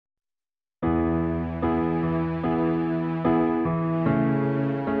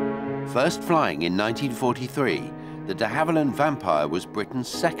First flying in 1943, the de Havilland Vampire was Britain's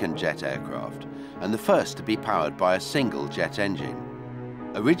second jet aircraft and the first to be powered by a single jet engine.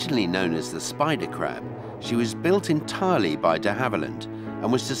 Originally known as the Spider Crab, she was built entirely by de Havilland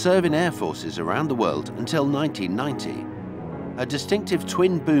and was to serve in air forces around the world until 1990. Her distinctive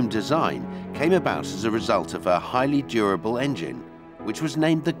twin-boom design came about as a result of her highly durable engine, which was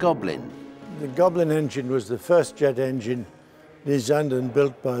named the Goblin. The Goblin engine was the first jet engine designed and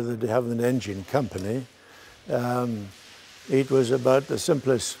built by the de Havilland Engine Company. It was about the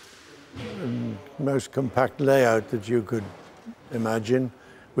simplest and most compact layout that you could imagine,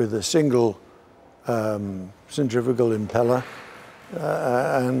 with a single centrifugal impeller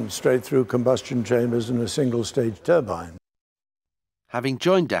and straight-through combustion chambers and a single-stage turbine. Having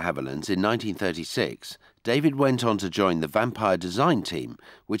joined de Havilland's in 1936, David went on to join the Vampire design team,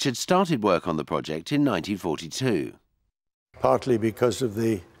 which had started work on the project in 1942. Partly because of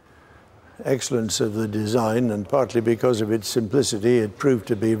the excellence of the design and partly because of its simplicity, it proved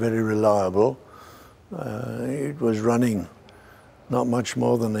to be very reliable. It was running not much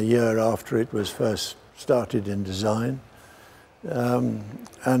more than a year after it was first started in design. And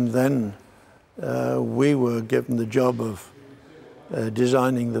then we were given the job of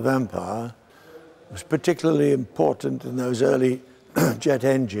designing the Vampire. It was particularly important in those early jet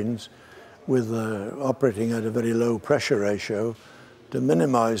engines with operating at a very low pressure ratio to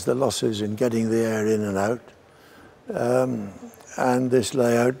minimize the losses in getting the air in and out. And this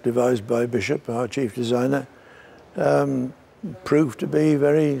layout, devised by Bishop, our chief designer, proved to be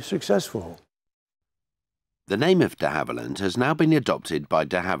very successful. The name of de Havilland has now been adopted by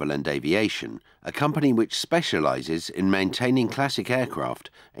de Havilland Aviation, a company which specialises in maintaining classic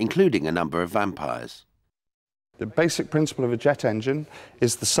aircraft, including a number of Vampires. The basic principle of a jet engine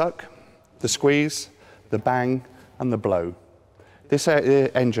is the suck, the squeeze, the bang and the blow. This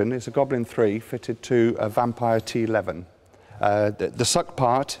engine is a Goblin 3 fitted to a Vampire T11. The suck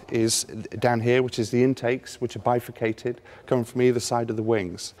part is down here, which is the intakes, which are bifurcated, coming from either side of the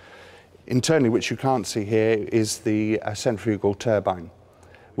wings. Internally, which you can't see here, is the centrifugal turbine,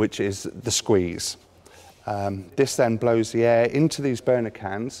 which is the squeeze. This then blows the air into these burner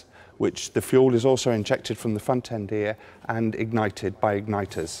cans, which the fuel is also injected from the front end here and ignited by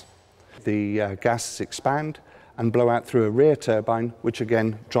igniters. The gases expand and blow out through a rear turbine, which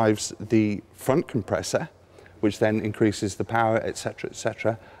again drives the front compressor, which then increases the power,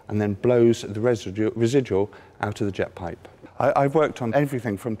 etc., and then blows the residual out of the jet pipe. I've worked on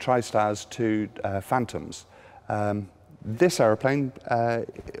everything from TriStars to Phantoms. This aeroplane,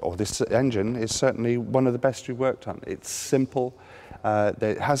 or this engine, is certainly one of the best we've worked on. It's simple,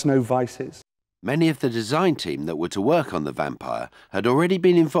 it has no vices. Many of the design team that were to work on the Vampire had already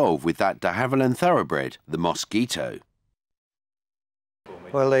been involved with that de Havilland thoroughbred, the Mosquito.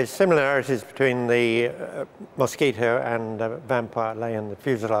 Well, the similarities between the Mosquito and Vampire lay in the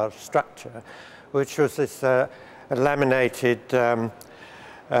fuselage structure, which was this laminated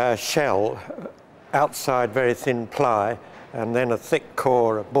shell, outside very thin ply, and then a thick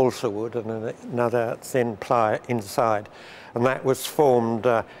core of balsa wood and another thin ply inside. And that was formed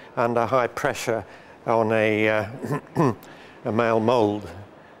under high pressure on a male mould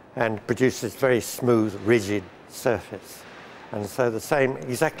and produces very smooth, rigid surface. And so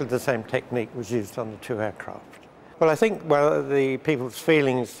exactly the same technique was used on the two aircraft. Well, I think the people's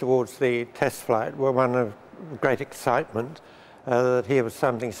feelings towards the test flight were one of great excitement, that here was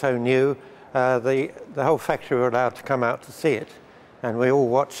something so new. The whole factory were allowed to come out to see it, and we all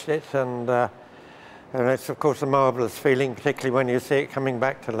watched it, and it's of course a marvellous feeling, particularly when you see it coming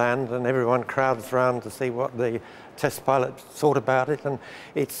back to land and everyone crowds around to see what the test pilot thought about it. And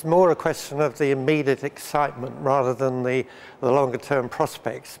it's more a question of the immediate excitement rather than the longer term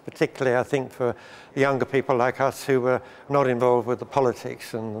prospects, particularly I think for younger people like us who were not involved with the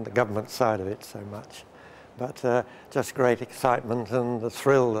politics and the government side of it so much. But just great excitement and the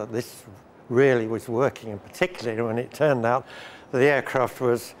thrill that this really was working, and particularly when it turned out that the aircraft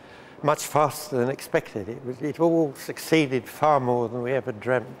was much faster than expected. It all succeeded far more than we ever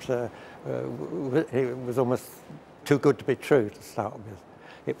dreamt. It was almost too good to be true to start with.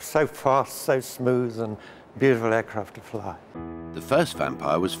 It was so fast, so smooth, and beautiful aircraft to fly. The first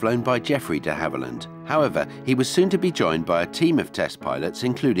Vampire was flown by Geoffrey de Havilland. However, he was soon to be joined by a team of test pilots,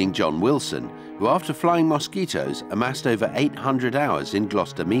 including John Wilson, who after flying Mosquitoes amassed over 800 hours in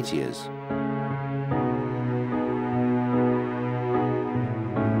Gloucester Meteors.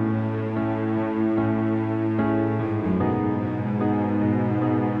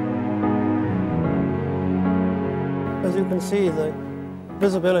 As you can see, the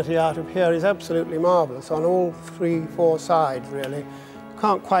visibility out of here is absolutely marvellous on all 3-4 sides, really.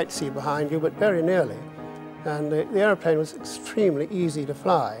 can't quite see behind you, but very nearly. And the aeroplane was extremely easy to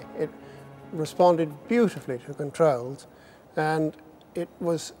fly. It responded beautifully to controls, and it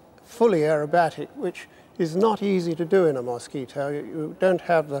was fully aerobatic, which is not easy to do in a Mosquito. You don't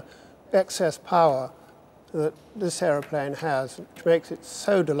have the excess power that this aeroplane has, which makes it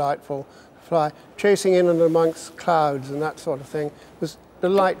so delightful to fly. Chasing in and amongst clouds and that sort of thing was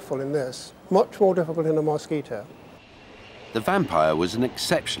delightful in this, much more difficult in a Mosquito. The Vampire was an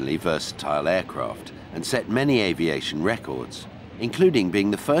exceptionally versatile aircraft and set many aviation records, including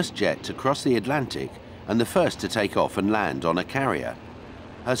being the first jet to cross the Atlantic and the first to take off and land on a carrier.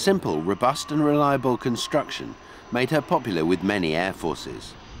 Her simple, robust and reliable construction made her popular with many air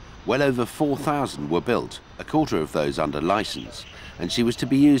forces. Well over 4,000 were built, a quarter of those under license, and she was to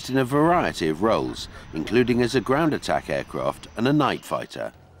be used in a variety of roles, including as a ground attack aircraft and a night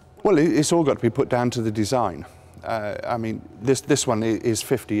fighter. Well, it's all got to be put down to the design. I mean, this one is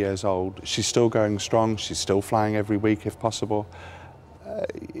 50 years old. She's still going strong. She's still flying every week if possible.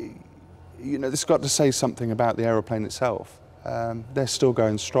 You know, this has got to say something about the aeroplane itself. They're still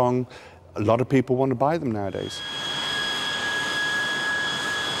going strong. A lot of people want to buy them nowadays.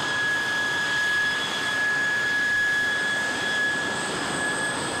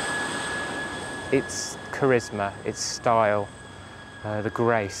 Its charisma, its style, the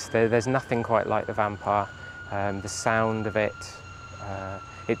grace, there's nothing quite like the Vampire. The sound of it,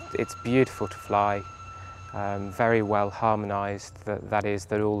 it's beautiful to fly, very well harmonised, that is,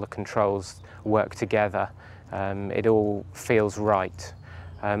 that all the controls work together. It all feels right.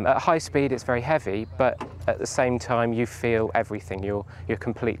 At high speed it's very heavy, but at the same time you feel everything, you're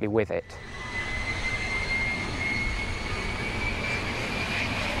completely with it.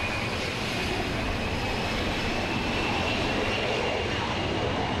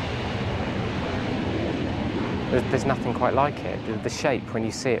 There's nothing quite like it. The shape, when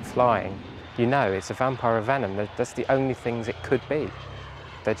you see it flying, you know it's a Vampire of Venom. That's the only things it could be.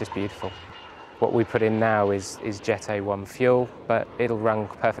 They're just beautiful. What we put in now is Jet A1 fuel, but it'll run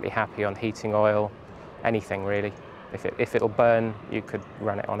perfectly happy on heating oil, anything really. If it'll burn, you could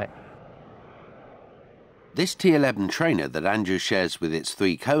run it on it. This T-11 trainer that Andrew shares with its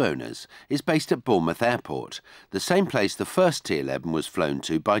 3 co-owners is based at Bournemouth Airport, the same place the first T-11 was flown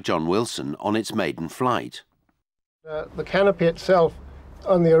to by John Wilson on its maiden flight. The canopy itself,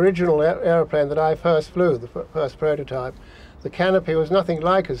 on the original aeroplane that I first flew, the first prototype, the canopy was nothing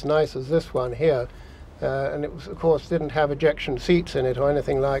like as nice as this one here. And it was, of course, didn't have ejection seats in it or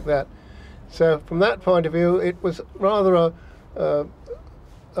anything like that. So from that point of view, it was rather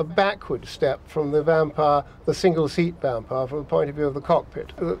a backward step from the Vampire, the single-seat Vampire, from the point of view of the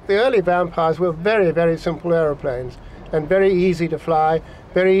cockpit. The early Vampires were very, very simple aeroplanes and very easy to fly,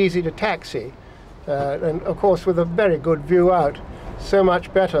 very easy to taxi. And of course with a very good view out, so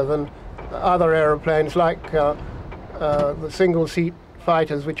much better than other aeroplanes like the single-seat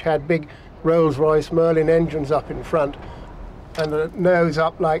fighters, which had big Rolls-Royce Merlin engines up in front and a nose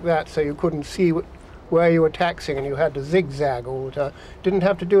up like that, so you couldn't see where you were taxiing and you had to zigzag all the time. Didn't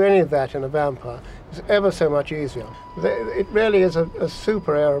have to do any of that in a Vampire. It was ever so much easier. It really is a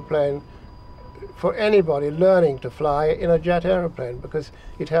super aeroplane for anybody learning to fly in a jet aeroplane, because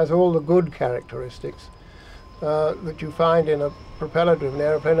it has all the good characteristics that you find in a propeller-driven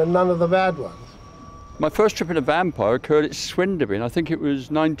aeroplane and none of the bad ones. My first trip in a Vampire occurred at Swindon, and I think it was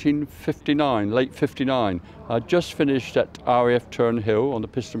 1959, late 59. I'd just finished at RAF Turnhill on the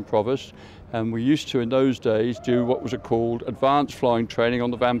Piston Provost, and we used to, in those days, do what was called advanced flying training on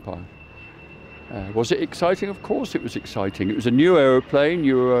the Vampire. Was it exciting? Of course it was exciting. It was a new aeroplane.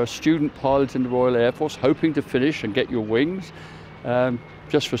 You were a student pilot in the Royal Air Force, hoping to finish and get your wings.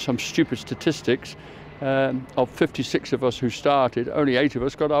 Just for some stupid statistics, of 56 of us who started, only 8 of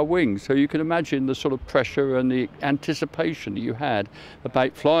us got our wings. So you can imagine the sort of pressure and the anticipation that you had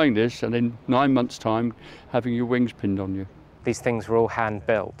about flying this and in 9 months' time having your wings pinned on you. These things were all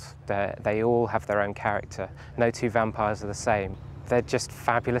hand-built. They all have their own character. No 2 Vampires are the same. They're just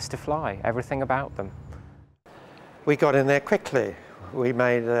fabulous to fly, everything about them. We got in there quickly. We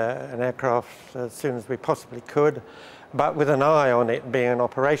made an aircraft as soon as we possibly could, but with an eye on it being an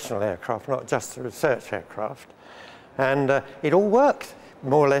operational aircraft, not just a research aircraft. And it all worked,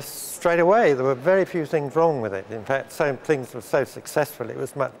 more or less, straight away. There were very few things wrong with it. In fact, some things were so successful, it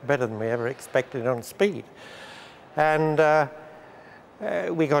was much better than we ever expected on speed. And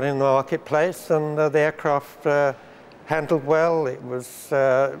we got in the marketplace, and the aircraft handled well. It was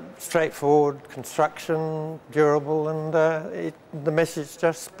straightforward construction, durable, and the message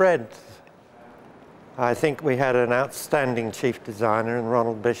just spread. I think we had an outstanding chief designer in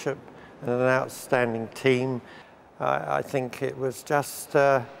Ronald Bishop and an outstanding team. I think it was just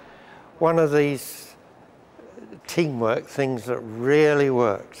one of these teamwork things that really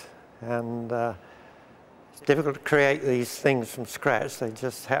worked. And it's difficult to create these things from scratch. They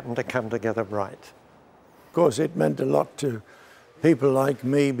just happen to come together right. Of course, it meant a lot to people like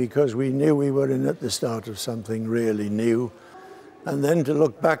me because we knew we were in at the start of something really new. And then to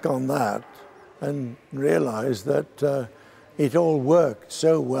look back on that and realize that it all worked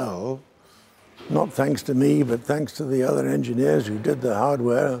so well, not thanks to me, but thanks to the other engineers who did the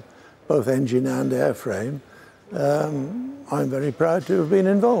hardware, both engine and airframe. I'm very proud to have been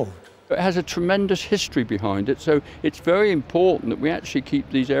involved. It has a tremendous history behind it, so it's very important that we actually keep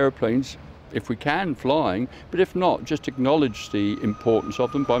these aeroplanes, if we can, flying, but if not, just acknowledge the importance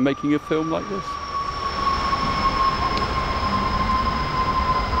of them by making a film like this.